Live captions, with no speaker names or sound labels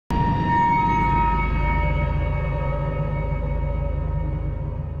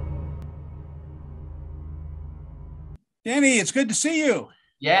Danny, it's good to see you.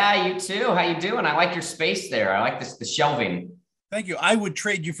 Yeah, you too. How you doing? I like your space there. I like the shelving. Thank you. I would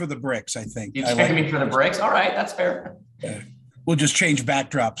trade you for the bricks, I think. You I trade like me for the bricks. All right, that's fair. we'll just change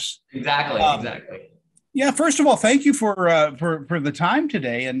backdrops. Exactly, Um, exactly. yeah, first of all, thank you for the time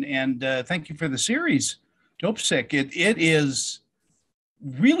today and thank you for the series, Dopesick. It is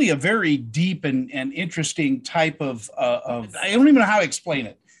really a very deep and interesting type of I don't even know how to explain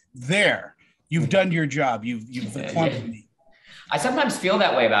it. There, you've done your job. You've Yeah. clumped me. I sometimes feel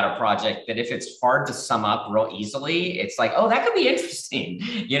that way about a project that if it's hard to sum up real easily, it's like, oh, that could be interesting.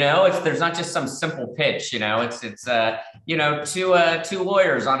 It's there's not just some simple pitch. Two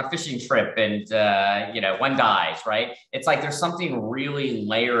lawyers on a fishing trip and one dies, right? It's like there's something really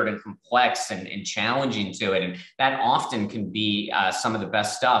layered and complex and challenging to it, and that often can be some of the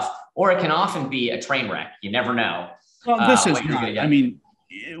best stuff, or it can often be a train wreck. You never know Well, this is what you're not. going to I get. mean,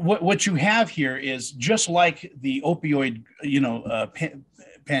 what you have here is just like the opioid,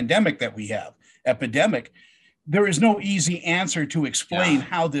 pandemic that we have, epidemic. There is no easy answer to explain Yeah.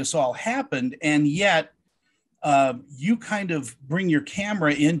 how this all happened, and yet you kind of bring your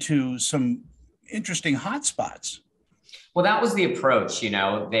camera into some interesting hotspots. Well, that was the approach,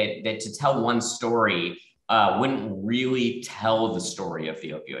 that to tell one story wouldn't really tell the story of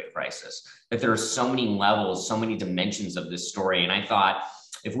the opioid crisis. That there are so many levels, so many dimensions of this story. And I thought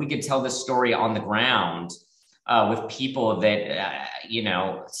if we could tell this story on the ground with people that,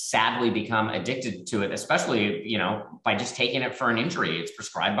 sadly become addicted to it, especially, by just taking it for an injury. It's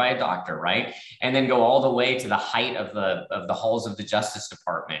prescribed by a doctor, right? And then go all the way to the height of the halls of the Justice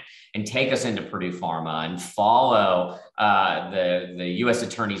Department and take us into Purdue Pharma and follow the U.S.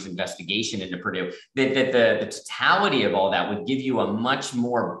 Attorney's investigation into Purdue. The totality of all that would give you a much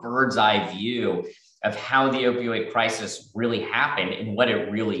more bird's eye view of how the opioid crisis really happened and what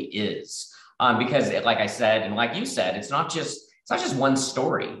it really is. Because, like I said, and like you said, it's not just one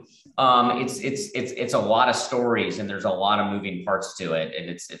story. It's a lot of stories, and there's a lot of moving parts to it, and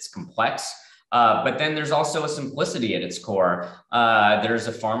it's complex. But then there's also a simplicity at its core. There's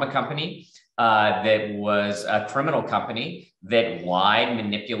a pharma company that was a criminal company that lied,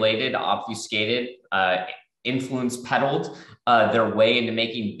 manipulated, obfuscated, influence peddled their way into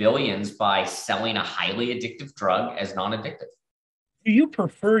making billions by selling a highly addictive drug as non-addictive. Do you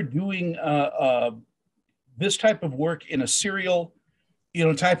prefer doing this type of work in a serial,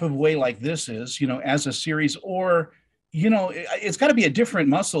 type of way like this is, as a series, or it's got to be a different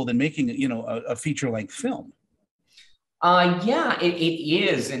muscle than making, a feature length film. Yeah, it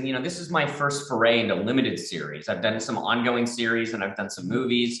is. And, this is my first foray into limited series. I've done some ongoing series and I've done some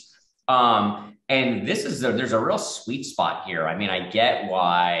movies. And there's a real sweet spot here. I mean, I get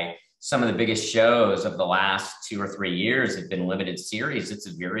why some of the biggest shows of the last 2 or 3 years have been limited series. It's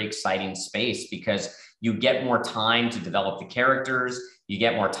a very exciting space because you get more time to develop the characters. You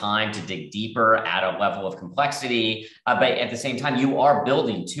get more time to dig deeper at a level of complexity. But at the same time, you are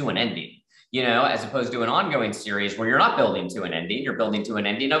building to an ending, as opposed to an ongoing series where you're not building to an ending, you're building to an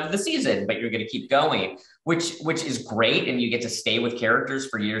ending of the season, but you're going to keep going, which is great. And you get to stay with characters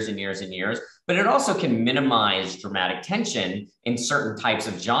for years and years and years, but it also can minimize dramatic tension in certain types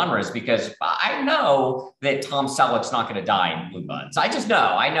of genres because I know that Tom Selleck's not going to die in Blue Buds. I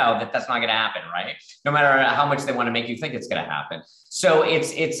know that that's not going to happen, right? No matter how much they want to make you think it's going to happen. So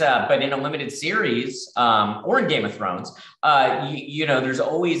but in a limited series or in Game of Thrones, there's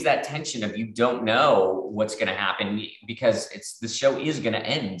always that tension of you don't know what's going to happen because the show is going to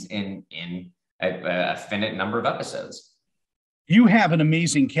end in a finite number of episodes. You have an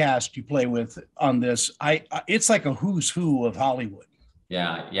amazing cast you play with on this. It's like a who's who of Hollywood.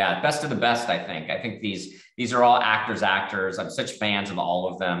 Yeah, yeah, best of the best. I think these are all actors. I'm such fans of all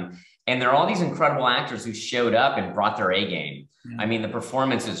of them, and they're all these incredible actors who showed up and brought their A game. Yeah. I mean, the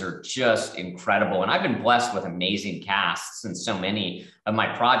performances are just incredible, and I've been blessed with amazing casts in so many of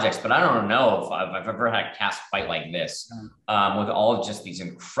my projects. But I don't know if I've ever had a cast quite like this, with all of just these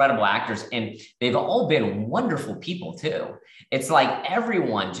incredible actors, and they've all been wonderful people too. It's like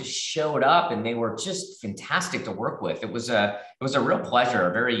everyone just showed up, and they were just fantastic to work with. It was a real pleasure,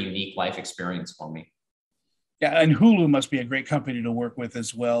 a very unique life experience for me. Yeah, and Hulu must be a great company to work with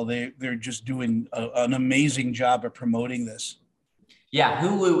as well. They're just doing an amazing job of promoting this. Yeah,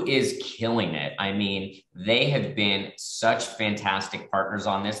 Hulu is killing it. I mean, they have been such fantastic partners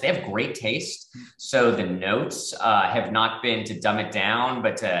on this. They have great taste. So the notes have not been to dumb it down,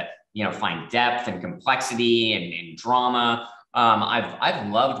 but to find depth and complexity and drama. I've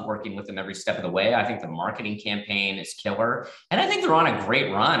loved working with them every step of the way. I think the marketing campaign is killer, and I think they're on a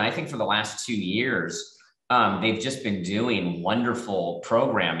great run. I think for the last 2 years, they've just been doing wonderful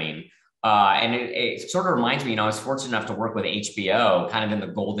programming And it sort of reminds me, I was fortunate enough to work with HBO, kind of in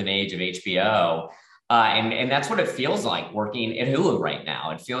the golden age of HBO. And that's what it feels like working at Hulu right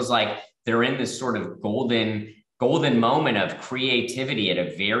now. It feels like they're in this sort of golden moment of creativity at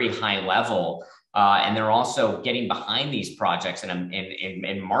a very high level. And they're also getting behind these projects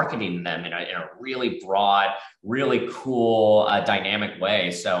and marketing them in a really broad, really cool, dynamic way.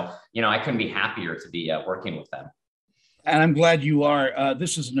 So, I couldn't be happier to be working with them. And I'm glad you are.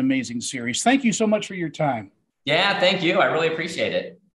 This is an amazing series. Thank you so much for your time. Yeah, thank you. I really appreciate it.